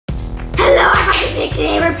HobbyPig,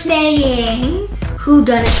 today we're playing Who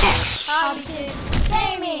Done It X. HobbyPig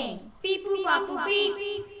Gaming. Beep boop bop boop beep.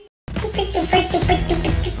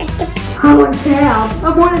 I want to help. I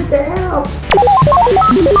want to help.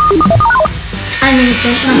 I'm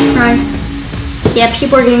innocent, I'm surprised. Yeah,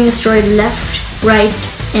 people are getting destroyed left, right,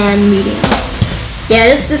 and medium.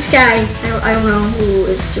 Yeah, this guy, I don't know who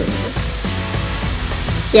is doing this.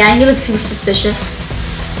 Yeah, he looks super suspicious.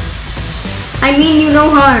 I mean you no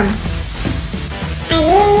harm. I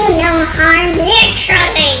mean you no harm,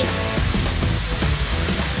 literally.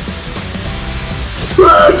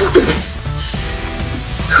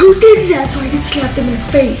 Who did that so I could slap them in the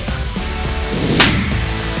face?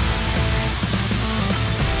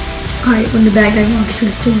 Alright, when the bad guy walks through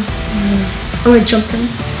the store, I'm gonna jump them.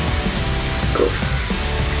 Go.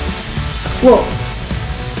 Whoa.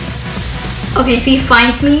 Okay, if he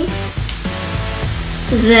finds me,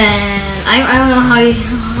 then I don't know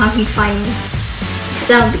how he'd find me. Because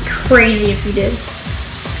that would be crazy if he did.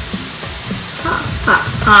 Ha ha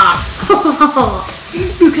ha.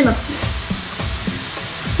 You cannot.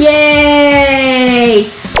 Yay!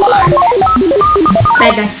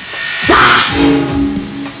 Bad guy.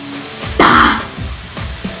 Ah!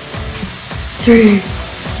 3,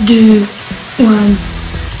 2, 1.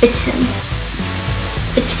 It's him.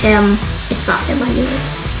 It's him. It's not him, I knew it.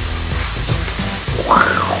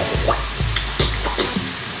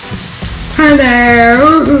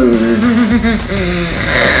 Hello!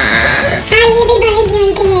 How's everybody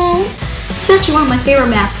doing today? It's actually one of my favorite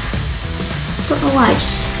maps. I don't know why,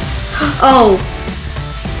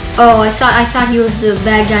 Oh, I thought he was the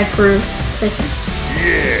bad guy for a second.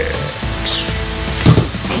 Yeah.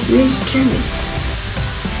 He really scared me.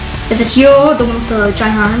 If it's you, the one with the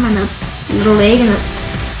giant arm and the little leg and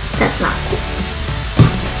that's not cool.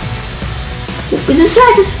 Is this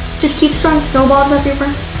guy just keeps throwing snowballs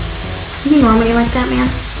everywhere? You normally like that, man?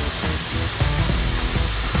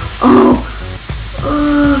 Oh.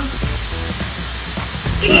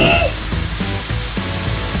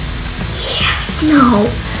 Yes, no.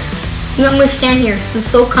 You know, I'm gonna stand here. I'm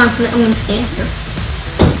so confident I'm gonna stand here.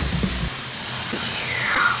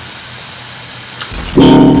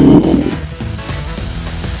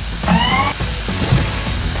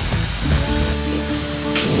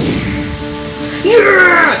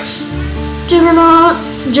 Yes!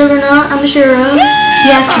 Juggernaut, I'm the sheriff.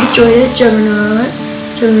 You have to destroy it. Juggernaut.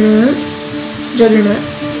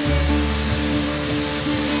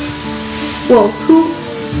 Whoa, who?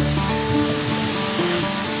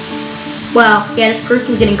 Wow, yeah, this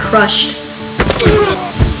person's getting crushed.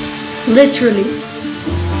 Literally.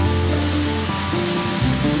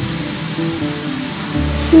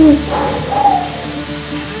 Ooh.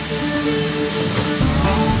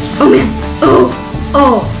 Oh man.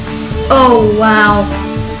 Oh, wow.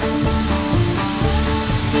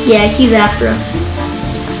 Yeah, he's after us.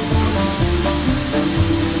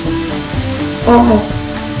 Oh.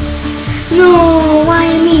 No,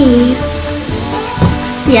 why me?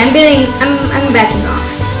 Yeah, I'm backing off.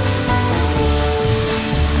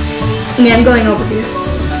 Yeah, I'm going over here.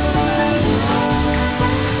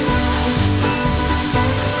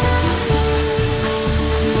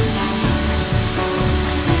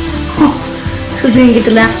 Who's gonna get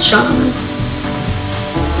the last shot on him?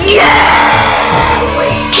 Yeah! We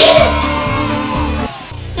did it!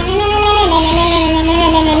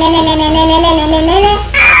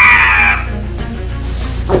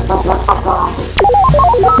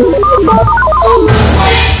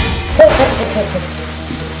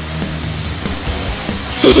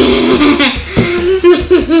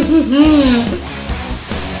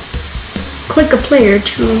 Click a player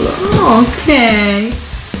to... Okay.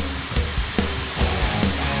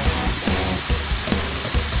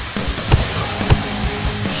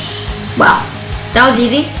 Wow, that was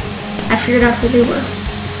easy. I figured out who they were.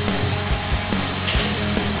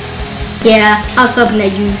 Yeah, I was hoping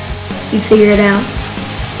that you figure it out.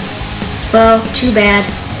 Well, too bad.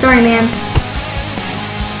 Sorry, man.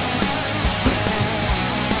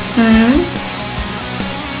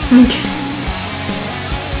 Okay.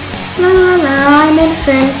 La la la, I'm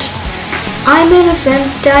innocent. I'm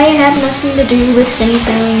innocent. I had nothing to do with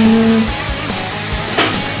anything.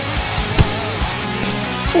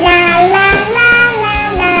 La la la la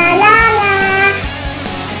la la la.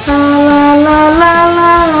 La la la la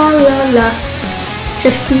la la la.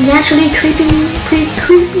 Just naturally creeping,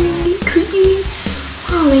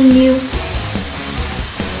 following you.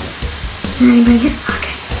 Is there anybody here?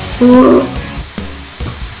 Okay. Whoa.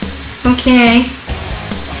 Okay.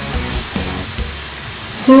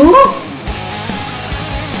 Who?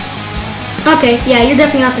 Okay, yeah, you're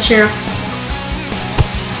definitely not the sheriff.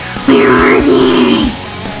 Where are you?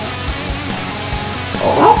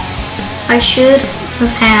 should have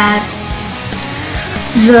had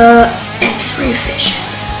the X-ray vision.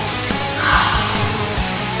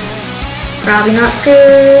 Probably not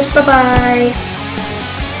good. Bye-bye.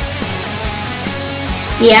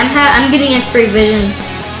 Yeah, I'm getting X-ray vision.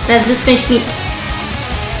 That just makes me...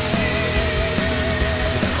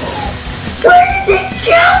 Where did it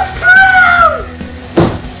come from?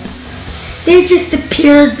 It just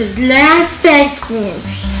appeared the last second.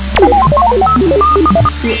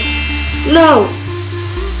 No.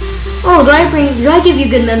 Oh, do I give you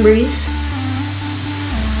good memories?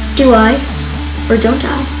 Do I? Or don't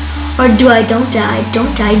I? Or do I don't I?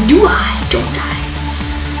 Don't I? Do I? Don't I?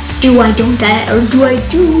 Do I don't I? Or do I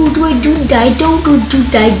do? Do I do I don't? Or do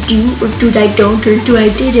I do? Or do I don't? Or do I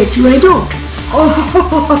did it? Do I don't?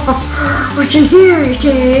 Oh, what's in here,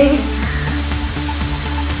 okay?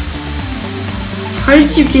 How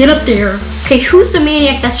did you get up there? Okay, who's the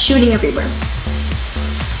maniac that's shooting everywhere?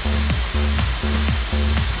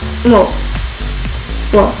 Whoa.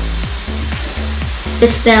 Whoa.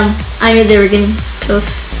 It's them. I knew they were getting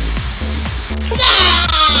close.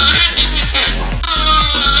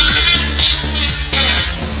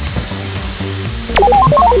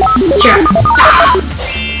 Sure.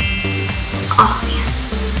 Oh man.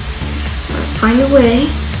 Find a way.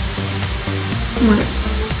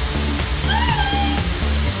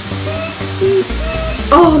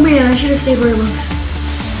 Oh man, I should have stayed where I was.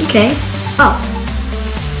 Okay. Oh.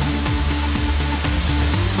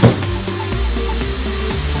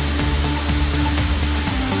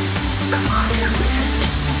 Come on, who is it?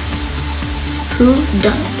 Who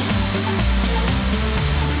done it?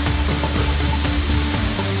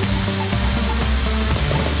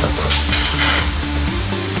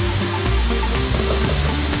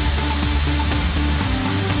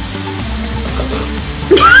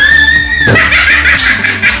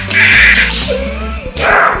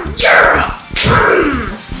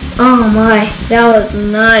 Oh my, that was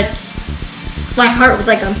nuts. My heart was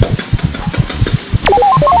like a...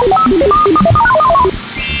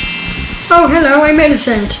 Oh hello, I'm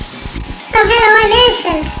innocent. Oh hello, I'm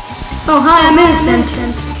innocent. Oh hi, I'm innocent.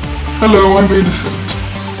 Hello, I'm innocent.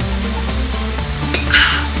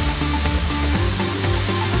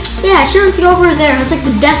 Yeah, sure, let's go over there. It's like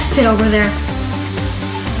the death pit over there.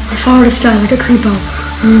 I follow this guy like a creepo.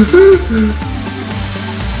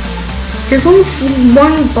 There's only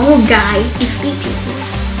one bald guy. He's sleeping.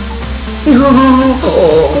 No.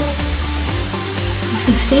 I'm just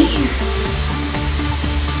gonna stay here.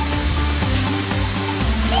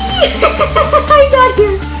 I got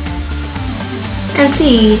here. And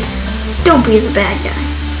please, don't be the bad guy.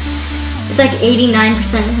 It's like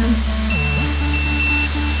 89% of him.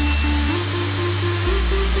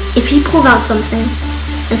 If he pulls out something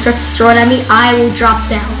and starts to throw it at me, I will drop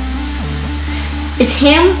down. It's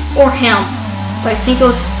him or him, but I think it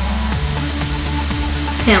was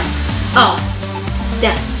him. Oh, it's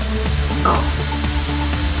them. Oh.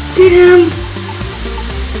 Get him.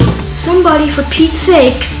 Somebody, for Pete's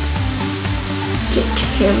sake, get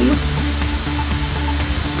him.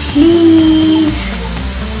 Please.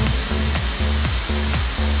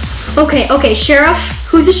 Okay, Sheriff.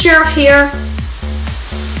 Who's the sheriff here?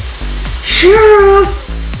 Sheriff!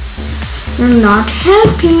 You're not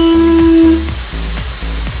helping.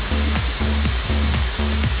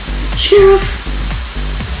 Sheriff,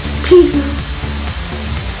 please no.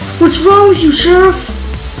 What's wrong with you, Sheriff?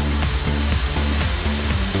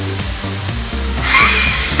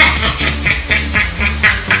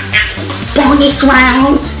 Bonus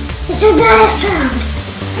round is a last round.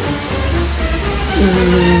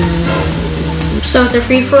 So it's a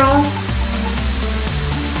free-for-all?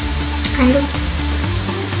 Kind of.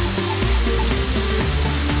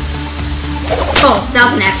 Oh, that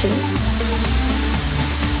was an accident.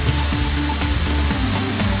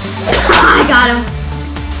 I got him.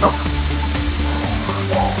 Oh.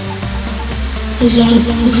 Is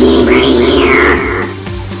anybody here?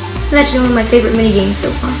 That's one of my favorite minigames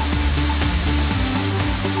so far.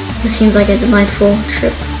 It seems like a delightful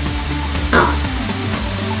trip. Oh.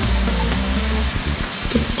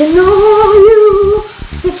 Get to know you.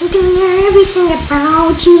 Get to know everything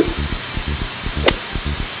about you.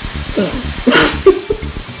 Damn.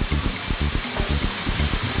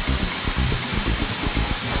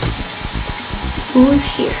 Who's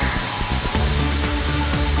here?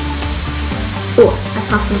 Oh, I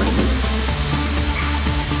saw somebody.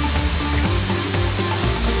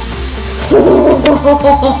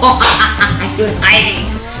 He was hiding.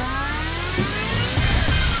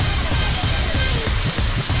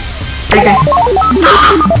 Okay.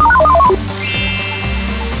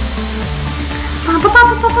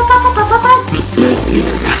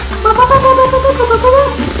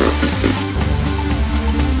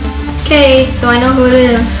 Okay, so I know who it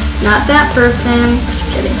is. Not that person. Just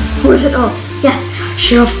kidding. Who is it? Oh, yeah.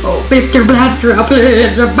 Sheriff. Oh, pick your blaster up.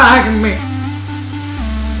 It's a bag of me.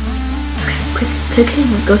 Quickly,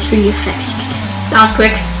 go through the effects. That was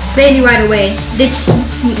quick. They knew right away. They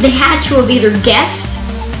had to have either guessed.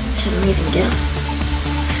 This isn't even guess.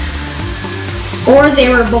 Or they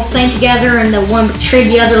were both playing together and the one betrayed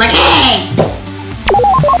the other like, hey!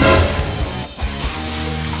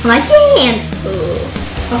 Like, yeah!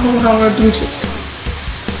 Oh, how do I do this?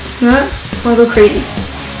 Huh? I'll go crazy.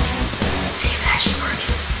 See if that actually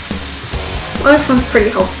works. Well, this one's pretty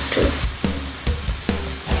helpful too.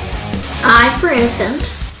 I for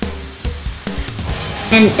innocent.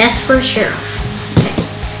 And S for sheriff. Okay.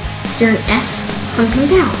 Is there an S? Hunt him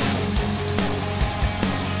down.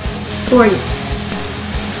 Who are you?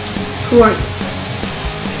 Who are you?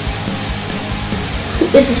 Who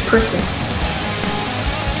is this person?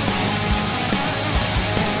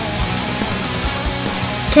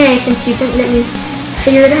 Okay, since you didn't let me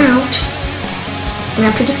figure it out, I'm gonna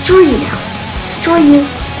have to destroy you now. Destroy you.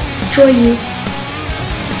 Destroy you.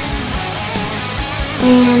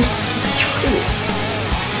 And destroy you.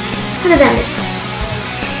 How did that miss?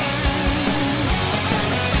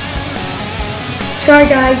 Sorry,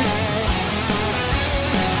 guys.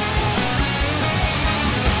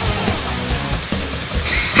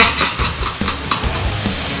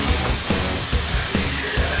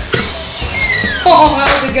 Oh, that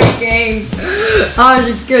was a good game. That was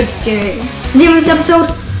a good game. Give this episode.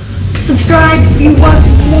 Subscribe if you want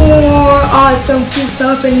more awesome cool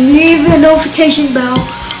stuff and leave the notification bell.